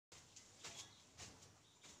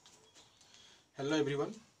Hello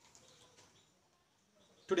everyone.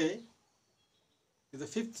 Today is the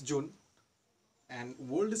 5th June and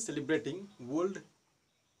world is celebrating World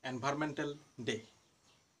Environmental Day.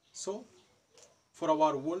 So for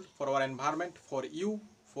our world, for our environment, for you,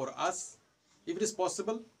 for us, if it is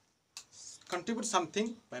possible, contribute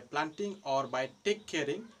something by planting or by take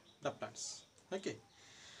caring the plants. Okay.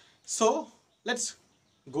 So let's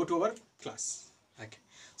go to our class. Okay.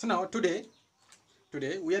 So now today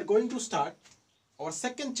we are going to start our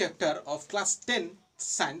second chapter of class 10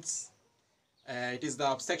 science. It is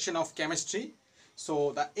the section of chemistry.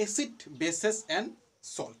 So the acid, bases and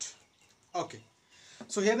salt. Okay.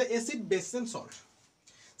 So here the acid, bases and salt.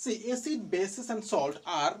 See, acid, bases and salt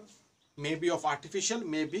are maybe of artificial,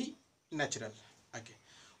 maybe natural. Okay.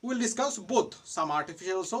 We will discuss both, some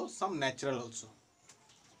artificial also, some natural also.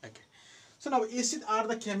 Okay. So now acid are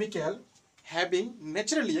the chemical having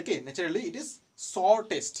naturally it is sour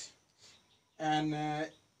taste, and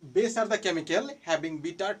base are the chemical having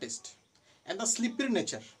bitter taste and the slippery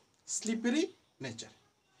nature,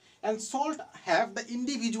 and salt have the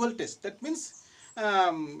individual taste. That means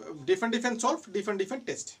different salt, different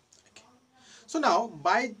taste. Okay. So now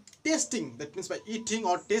by tasting, that means by eating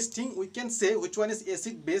or tasting, we can say which one is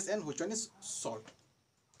acid, base and which one is salt.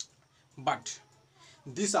 But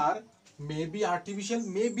these are maybe artificial,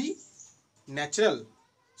 maybe natural.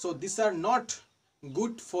 So these are not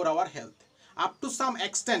good for our health. Up to some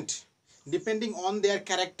extent, depending on their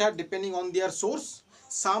character, depending on their source,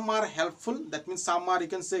 some are helpful. That means some are, you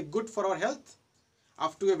can say, good for our health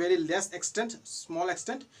up to a very less extent, small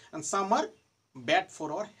extent, and some are bad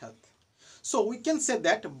for our health. So we can say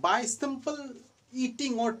that by simple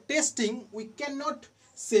eating or tasting, we cannot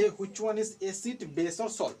say which one is acid, base or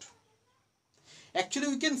salt. Actually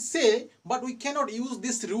we can say, but we cannot use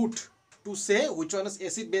this route to say which one is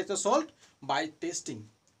acid, base or salt by tasting.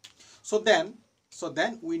 So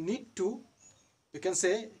then we need to, you can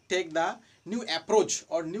say, take the new approach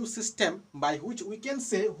or new system by which we can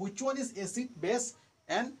say which one is acid, base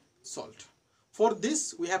and salt. For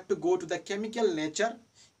this we have to go to the chemical nature,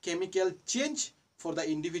 chemical change for the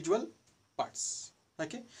individual parts.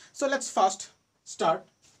 Okay. So let's first start.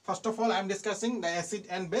 First of all, I am discussing the acid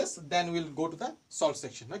and base, then we'll go to the salt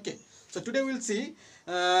section. Okay. So today we'll see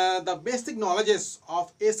the basic knowledges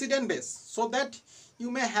of acid and base, so that you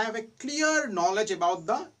may have a clear knowledge about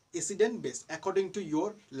the acid and base according to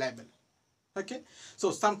your level. Okay. So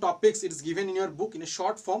some topics it is given in your book in a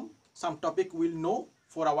short form. Some topic we'll know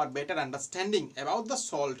for our better understanding about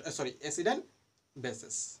the acid and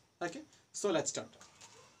bases. Okay. So let's start.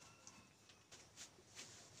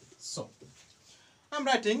 So I'm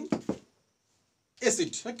writing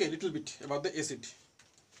acid. Okay, little bit about the acid.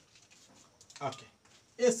 Okay,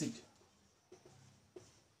 acid.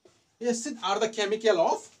 Acid are the chemical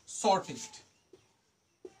of sour taste.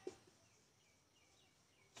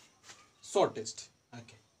 Sour taste.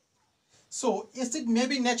 Okay. So acid may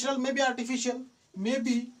be natural, may be artificial, may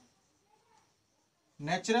be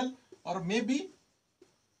natural or may be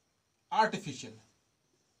artificial.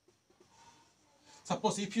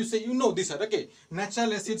 Suppose if you say, you know this, okay,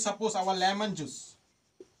 natural acid, suppose our lemon juice,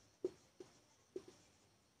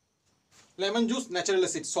 natural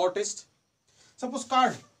acid, sour taste. Suppose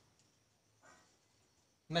curd,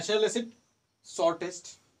 natural acid, sour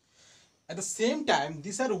taste. At the same time,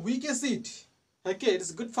 these are weak acid. Okay, it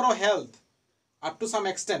is good for our health up to some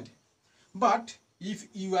extent. But if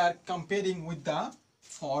you are comparing with the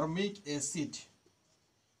formic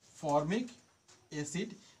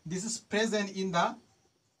acid, this is present in the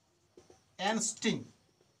ant sting.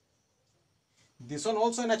 This one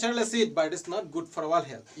also a natural acid, but it is not good for our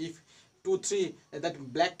health. If 2-3 that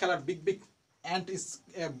black color big ant is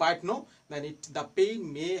bite, no, then the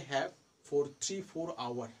pain may have for 3-4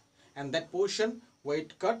 hours, and that portion where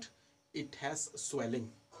it cut, it has swelling.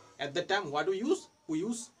 At that time, what do we use? We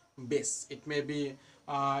use base. It may be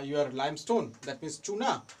your limestone, that means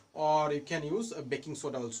chuna, or you can use a baking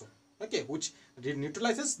soda also. Okay, which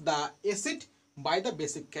neutralizes the acid by the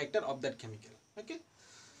basic character of that chemical. Okay.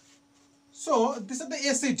 So this is the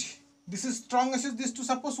acid. This is strong acid. This to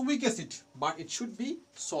suppose weak acid, but it should be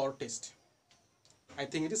sour taste. I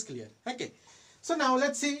think it is clear. Okay. So now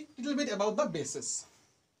let's see a little bit about the bases.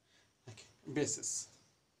 Okay, bases.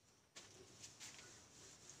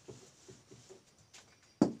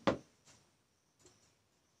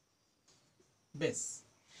 Base.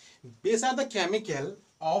 Base are the chemical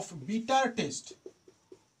of bitter taste.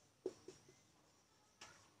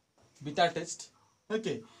 Bitter taste.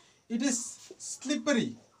 Okay. It is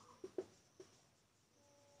slippery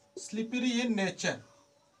in nature.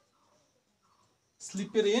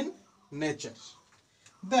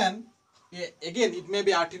 Then Again, it may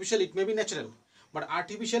be artificial, it may be natural, but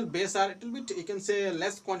artificial base are a little bit, you can say,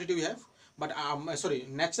 less quantity we have, but sorry,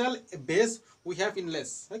 natural base we have in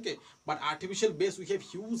less, okay, but artificial base we have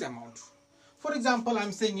huge amount. For example,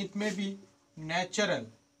 I'm saying it may be natural,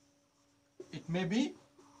 it may be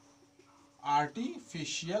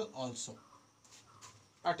artificial also,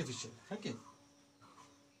 artificial, okay,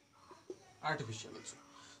 artificial also.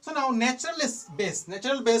 So now natural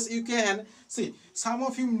base you can see, some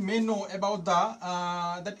of you may know about the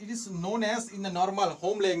that it is known as, in the normal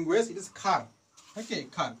home language, it is khar, okay,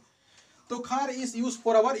 khar. So khar is used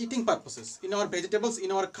for our eating purposes, in our vegetables,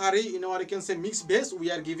 in our curry, in our, you can say, mixed base we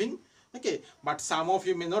are giving, okay, but some of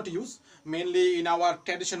you may not use. Mainly in our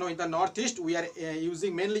tradition, in the northeast we are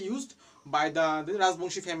mainly used by the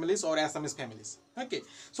Rajbangshi families or Assamese families, okay.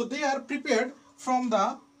 So they are prepared from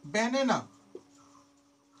the banana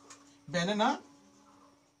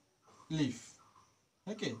leaf,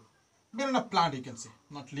 okay, banana plant, you can say,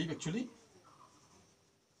 not leaf, actually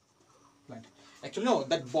plant, actually no,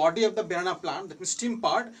 that body of the banana plant, that means stem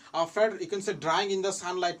part, after, you can say, drying in the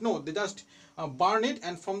sunlight, no, they just burn it,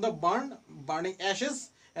 and from the burning ashes,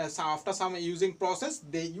 after some using process,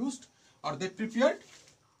 they used, or they prepared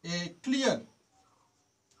a clear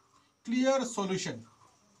solution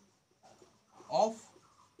of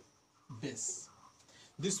base.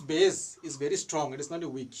 This base is very strong, it is not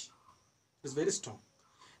weak, it is very strong,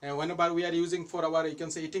 and whenever we are using for our, you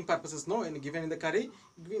can say, eating purposes, no, and given in the curry,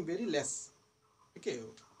 giving very less, okay,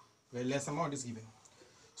 very less amount is given.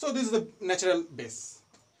 So this is the natural base.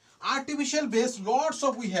 Artificial base, lots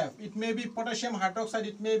of we have, it may be potassium hydroxide,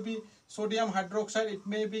 it may be sodium hydroxide, it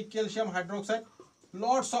may be calcium hydroxide,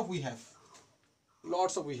 lots of we have.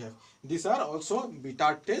 These are also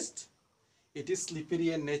bitter taste, it is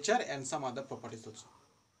slippery in nature, and some other properties also,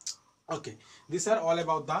 okay. These are all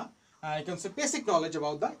about the you can say, basic knowledge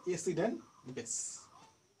about the acid and base,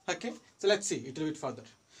 okay. So let's see it a little bit further.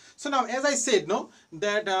 So now, as I said, no,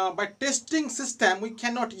 that by testing system we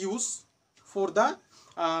cannot use for the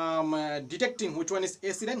detecting which one is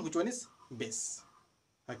acid and which one is base,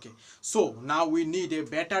 okay. So now we need a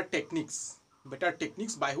better techniques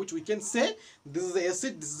by which we can say this is a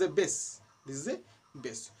acid, this is a base, this is a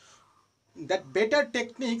base. That better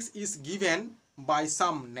techniques is given by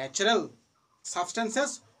some natural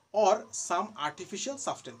substances or some artificial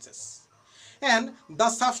substances, and the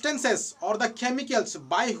substances or the chemicals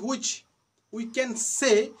by which we can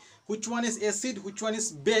say which one is acid, which one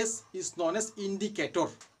is base, is known as indicator.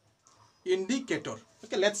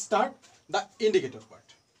 Okay, let's start the indicator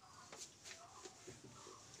part.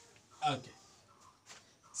 Okay,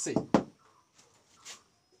 see,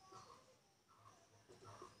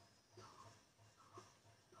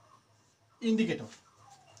 indicator,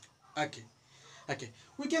 okay,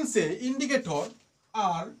 we can say indicator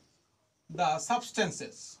are the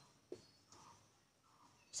substances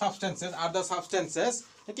are the substances,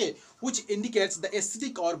 okay, which indicates the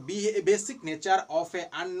acidic or basic nature of a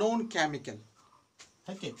unknown chemical,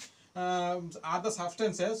 okay. Are the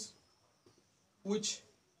substances which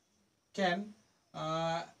can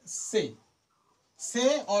say,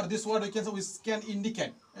 or this word we can say, which can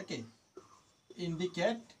indicate, okay,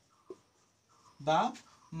 indicate the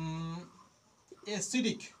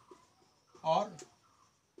acidic or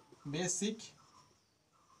basic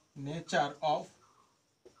nature of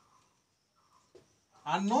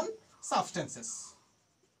unknown substances.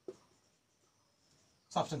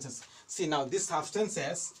 See, now these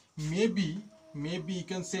substances may be you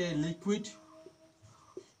can say liquid,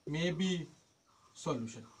 may be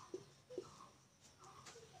solution,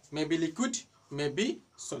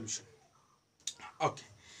 okay.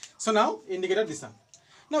 So now indicator, this one.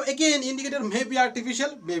 Now again, indicator may be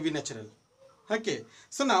artificial, may be natural, okay.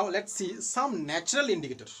 So now let's see some natural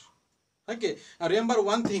indicators, okay. Remember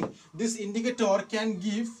one thing, this indicator can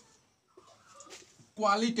give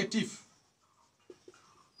qualitative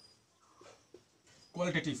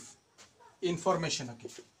information, okay.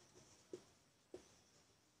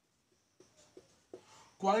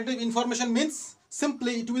 Qualitative information means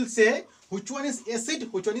simply it will say which one is acid,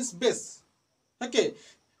 which one is base, okay.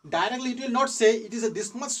 Directly it will not say it is a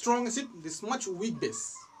this much strong acid, this much weak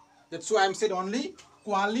base. That's why I am said only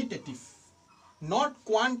qualitative, not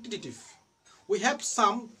quantitative. We have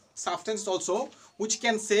some substances also which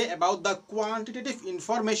can say about the quantitative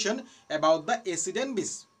information about the acid and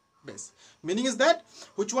base. Meaning is that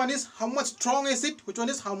which one is how much strong acid, which one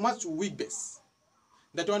is how much weak base.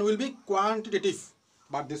 That one will be quantitative,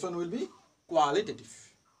 but this one will be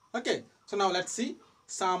qualitative, okay. So now let's see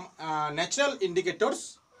some natural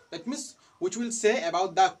indicators, that means which will say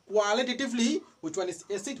about the qualitatively which one is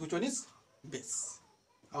acid, which one is base.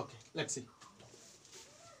 Okay, let's see.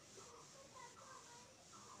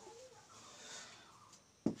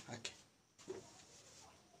 Okay.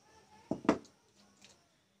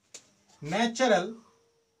 Natural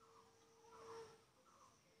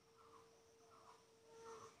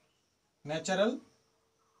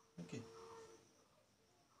okay,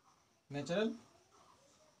 natural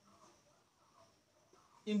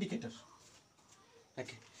indicator.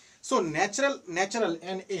 Okay, so natural NA,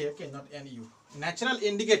 okay, not NU. Natural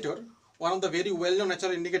indicator, one of the very well known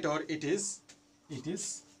natural indicator, it is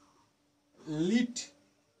litmus.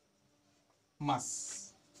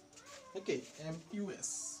 Okay,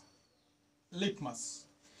 MUS, litmus.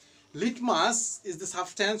 Litmus is the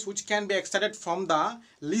substance which can be extracted from the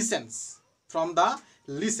lichens.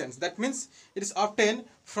 That means it is obtained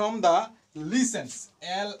from the lichens.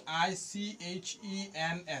 LICHENS.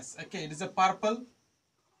 Okay, it is a purple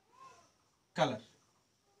color.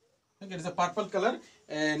 Okay, it is a purple color,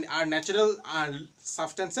 and our natural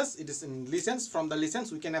substances, it is in lichens. From the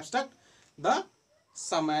lichens we can extract the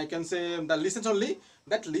I can say the lichens only.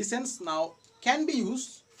 That lichens now can be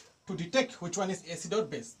used to detect which one is acid or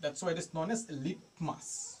base. That's why it is known as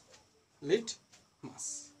litmus.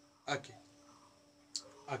 Okay.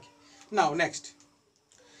 Now next,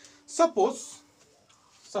 suppose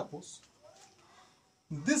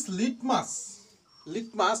this litmus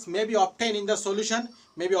may be obtained in the solution,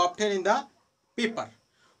 may be obtained in the paper,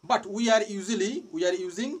 but we are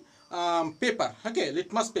using paper. Okay,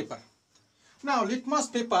 litmus paper. Now litmus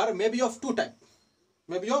paper may be of two type.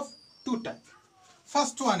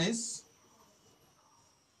 First one is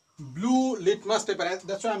blue litmus paper.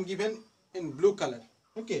 That's why I'm given in blue color.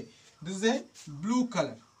 Okay, this is a blue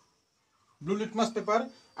color, blue litmus paper.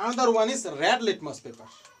 Another one is red litmus paper.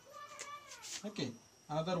 Okay,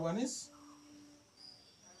 another one is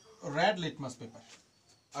red litmus paper.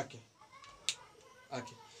 Okay.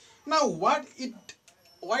 Now what it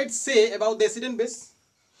say about the acid and base?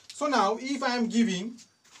 So now if I am giving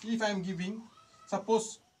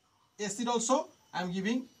suppose acid also, I am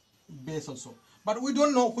giving base also, but we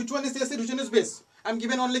don't know which one is acid, which one is base. I am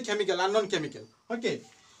given only chemical, unknown chemical. Okay,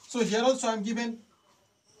 so here also I am given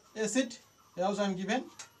acid, here also I am given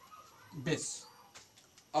base.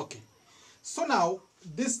 Okay, so now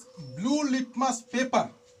this blue litmus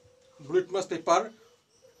paper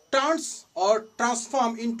turns or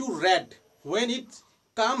transform into red when it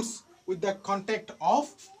comes with the contact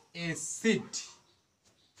of acid.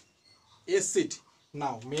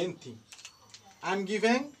 Now main thing, I'm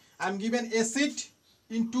given acid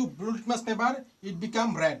into blue litmus paper, it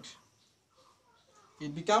become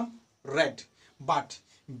red, but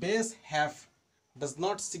base does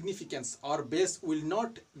not significance, or base will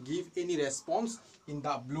not give any response in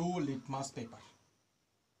the blue litmus paper.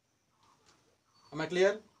 Am I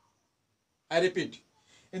clear? I repeat,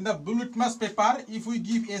 in the blue litmus paper, if we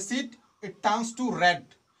give acid, it turns to red,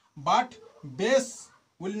 but base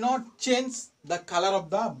will not change the color of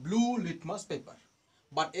the blue litmus paper,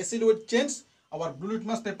 but acid will change our blue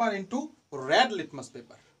litmus paper into red litmus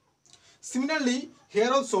paper. Similarly,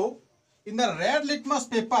 here also, in the red litmus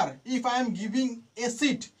paper, if I am giving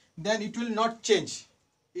acid, then it will not change.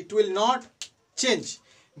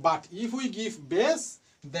 But if we give base,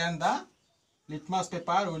 then the litmus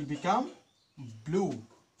paper will become blue.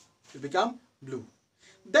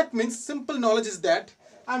 That means simple knowledge is that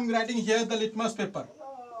I am writing here the litmus paper.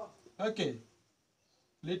 Okay,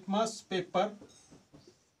 litmus paper.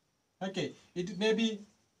 Okay, it may be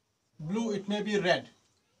blue, it may be red.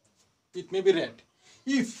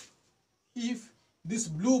 If this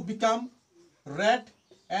blue become red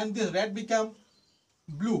and this red become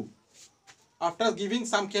blue after giving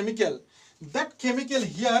some chemical, that chemical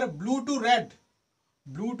here, blue to red,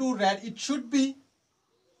 it should be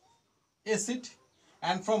acid,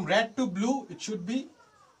 and from red to blue it should be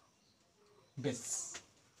base.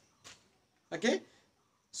 Okay,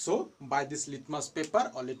 so by this litmus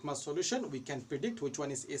paper or litmus solution, we can predict which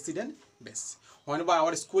one is acid and base. Whenever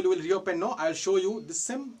our school will reopen, no, I will show you the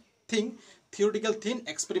same thing, theoretical thing,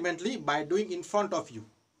 experimentally by doing in front of you.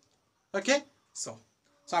 Okay, so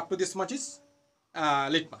up to this much is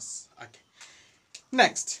litmus. Okay,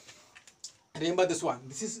 next, remember this one.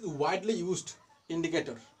 This is widely used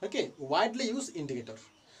indicator. Okay, widely used indicator.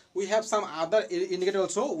 We have some other indicator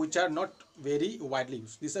also which are not very widely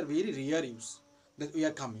used. These are very rare use. That we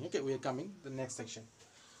are coming. Okay, we are coming the next section.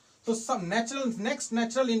 So some next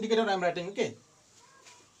natural indicator I am writing. Okay,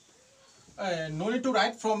 no need to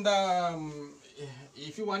write from the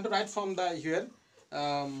if you want to write from the here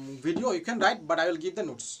video, you can write, but I will give the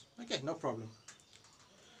notes. Okay, no problem.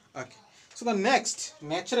 Okay, so the next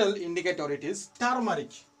natural indicator, it is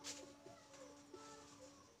turmeric.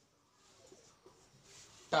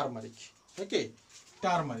 turmeric. Okay,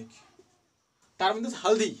 turmeric. Turmeric is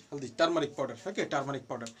haldi, turmeric powder. Okay, turmeric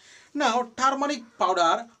powder. Now, turmeric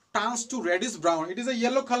powder turns to reddish brown. It is a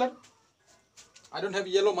yellow color. I don't have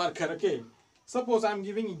yellow marker. Okay, suppose I am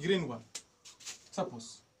giving green one.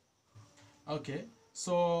 Suppose. Okay,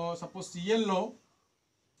 so suppose yellow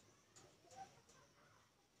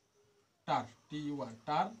tar,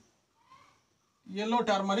 yellow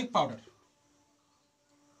turmeric powder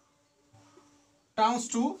turns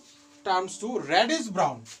to reddish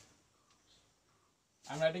brown.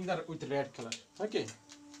 I'm writing that with red color. Okay,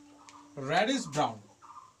 reddish brown.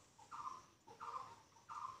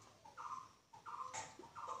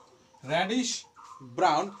 Reddish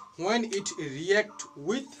brown when it react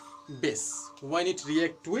with base. When it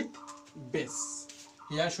react with base,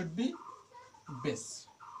 here should be base.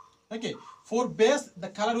 Okay, for base the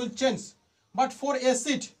color will change, but for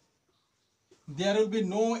acid there will be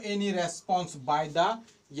no any response by the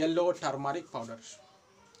yellow turmeric powder.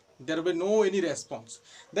 There will be no any response.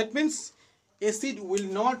 That means acid will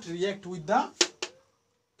not react with the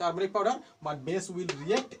turmeric powder, but base will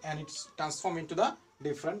react and it's transform into the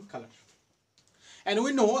different color. And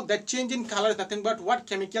we know that change in color is nothing but what?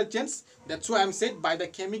 Chemical change. That's why I'm said by the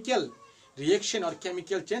chemical reaction or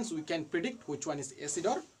chemical change we can predict which one is acid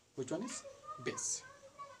or which one is base.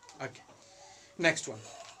 Okay, next one.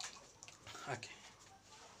 Okay,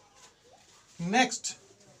 next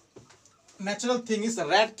natural thing is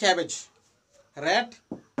red cabbage. Red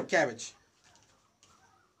cabbage.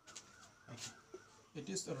 Okay. It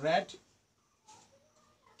is red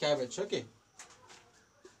cabbage. Okay,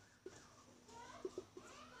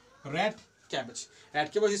 red cabbage.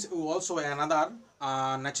 Red cabbage is also another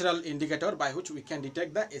natural indicator by which we can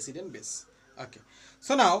detect the acid and base. Okay,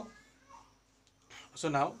 so now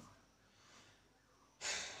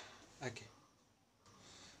okay,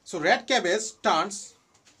 so red cabbage turns,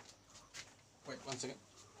 wait one second.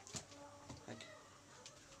 Okay,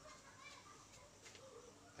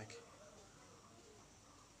 okay,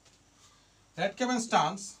 red cabbage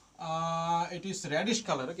turns it is reddish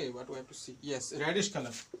color. Okay, what do I have to see? Yes, reddish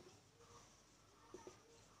color.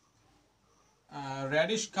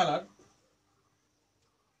 Reddish color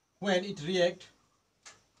when it react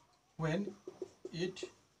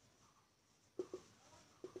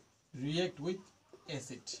with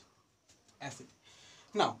acid.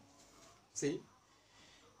 Now see,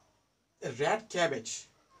 red cabbage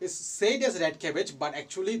is said as red cabbage, but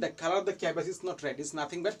actually the color of the cabbage is not red, it's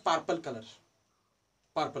nothing but purple color.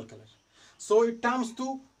 So it turns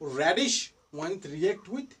to reddish when it react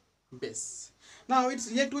with base. Now it's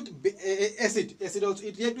react with acid also,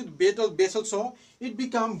 it react with base also, it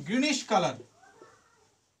become greenish color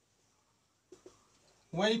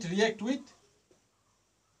when it react with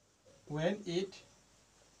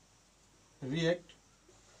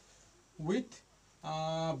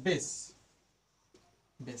base.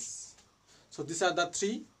 So these are the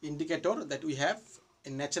three indicator that we have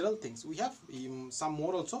in natural things. We have some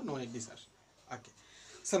more also, no need these are. Okay,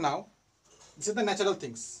 so now these are the natural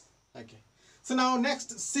things. Okay, so now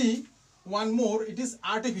next see one more, it is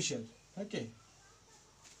artificial. Okay,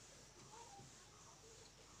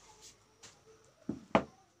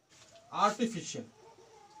 artificial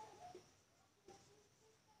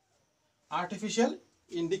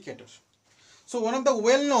indicator. So one of the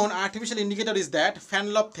well-known artificial indicator is that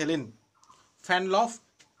phenolphthalein.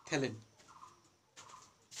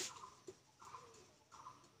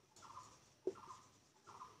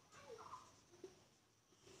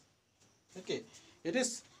 Okay, it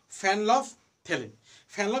is phenolphthalein.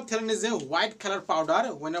 Phenolphthalein is a white color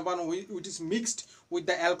powder whenever it is mixed with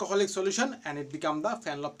the alcoholic solution and it becomes the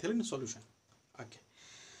phenolphthalein solution. Okay,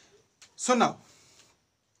 so now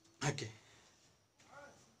okay,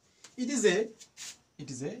 it is a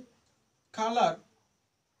colorless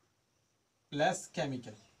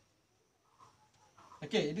chemical.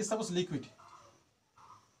 Okay, it is suppose liquid.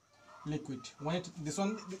 When this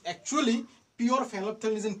one actually pure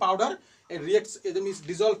phenolphthalein is in powder, it reacts, it is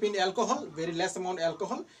dissolved in alcohol, very less amount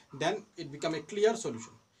alcohol, then it become a clear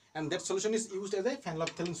solution, and that solution is used as a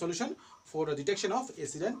phenolphthalein solution for the detection of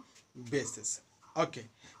acid and bases. Okay,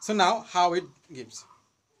 so now how it gives.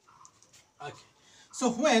 Okay,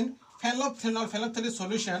 so when phenolphthalein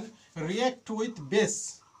solution react with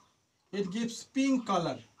base, it gives pink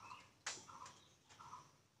color.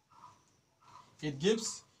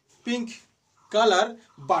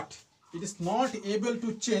 But it is not able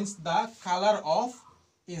to change the color of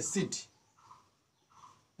acid.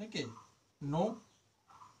 Okay, no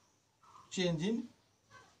change in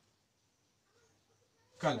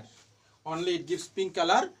color, only it gives pink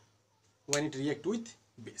color when it react with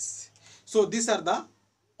base. So these are the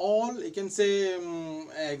all, you can say,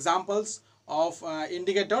 examples of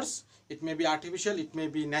indicators. It may be artificial, it may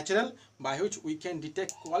be natural, by which we can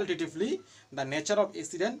detect qualitatively the nature of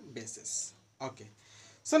acid and bases. Okay,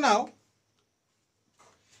 so now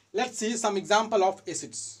let's see some example of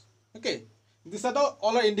acids. Okay, these are the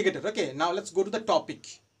all are indicators. Okay, now let's go to the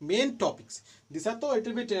topic, main topics. These are the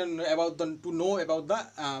little bit about the to know about the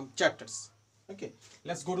chapters. Okay,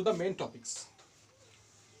 let's go to the main topics.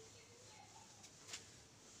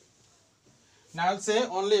 Now I'll say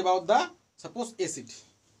only about the, suppose, acid.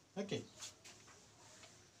 Okay,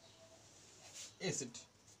 acid.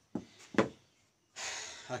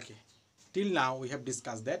 Okay, till now we have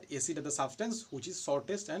discussed that acid is the substance which is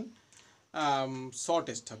shortest and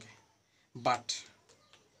shortest. Okay, but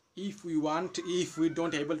if we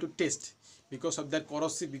don't able to test because of their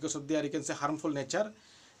corrosive, because of their, you can say, harmful nature,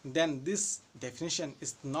 then this definition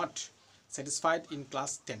is not satisfied in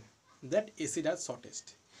class 10, that acid are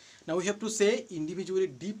shortest. Now we have to say individually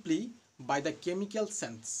deeply by the chemical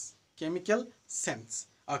sense. Chemical sense.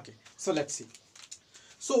 Okay, so let's see.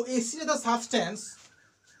 So acid is the substance,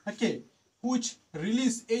 okay, which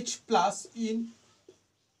release H plus in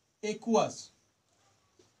aqueous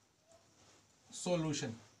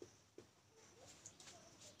solution.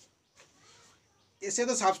 Acid is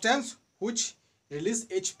the substance which release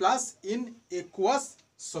H plus in aqueous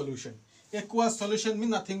solution. Aqueous solution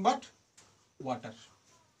means nothing but water.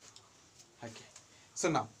 Okay, so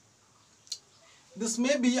now this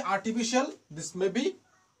may be artificial, this may be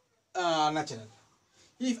natural.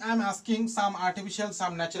 If I am asking some artificial,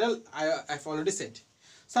 some natural, I've already said.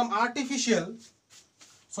 Some artificial,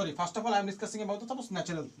 sorry, first of all I am discussing about the, suppose,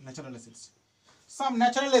 natural acids. Some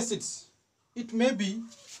natural acids, it may be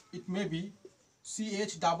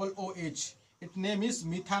CHOOH. Its name is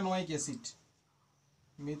methanoic acid.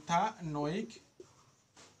 Methanoic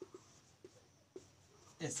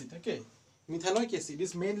acid. Okay, methanoic acid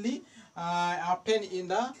is mainly obtained in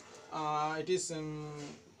the it is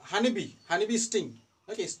honeybee sting.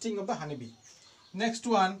 Okay, sting of the honeybee. Next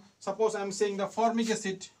one, suppose I am saying the formic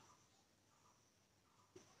acid.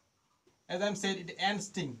 As I am said, it ant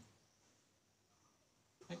sting.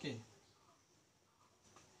 Okay,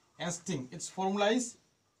 ant sting. Its formula is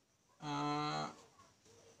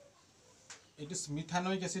it is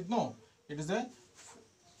methanoic acid. No, it is a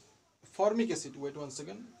formic acid. Wait one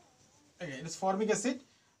second. Okay, it is formic acid.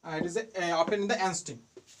 It is obtained in the ant sting.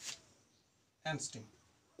 Ant sting.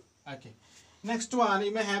 Okay. Next one,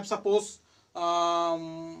 you may have, suppose,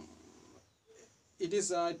 it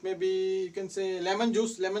is it may be, you can say, lemon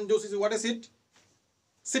juice. Lemon juice is what acid?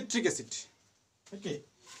 Citric acid. Okay,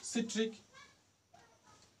 citric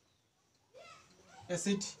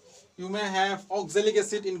acid. You may have oxalic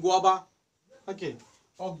acid in guava. Okay,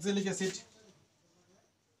 oxalic acid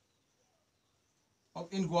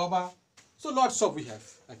in guava. So lots of we have.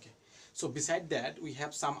 Okay, so beside that we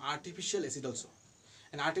have some artificial acid also.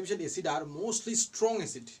 And artificial acid are mostly strong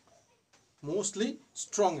acid. Mostly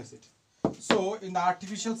strong acid. So in the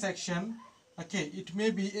artificial section, okay, it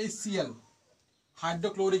may be HCl,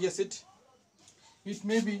 hydrochloric acid. It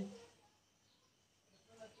may be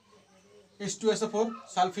H2SO4,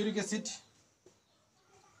 sulfuric acid,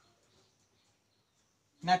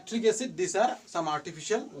 nitric acid. These are some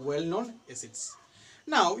artificial well-known acids.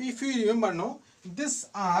 Now, if you remember, no, these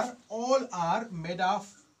are all are made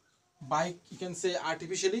of by, you can say,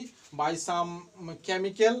 artificially by some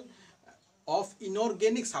chemical of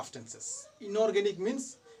inorganic substances. Inorganic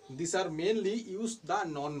means these are mainly used the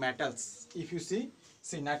non-metals. If you see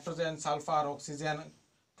nitrogen, sulfur, oxygen,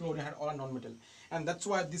 chlorine, all are non-metal, and that's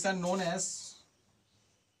why these are known as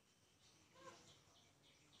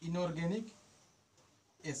inorganic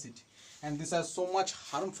acid. And these are so much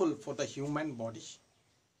harmful for the human body.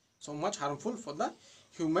 So much harmful for the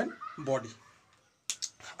human body.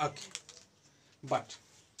 Okay, but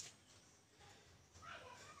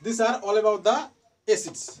these are all about the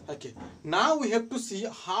acids. Okay, now we have to see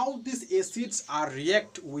how these acids are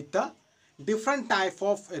react with the different type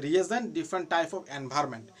of reagent, different type of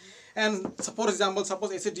environment. And for example,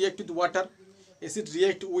 suppose acid react with water, acid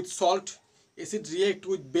react with salt, acid react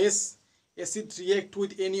with base, acid react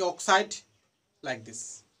with any oxide, like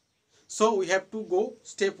this. So we have to go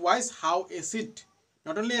stepwise how acid,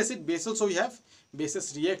 not only acid, base also we have.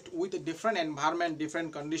 Bases react with a different environment,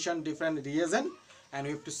 different condition, different reason, and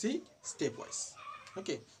we have to see stepwise.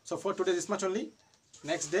 Okay, so for today this much only.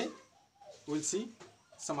 Next day we'll see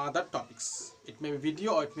some other topics. It may be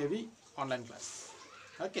video or it may be online class.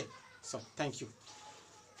 Okay, so thank you.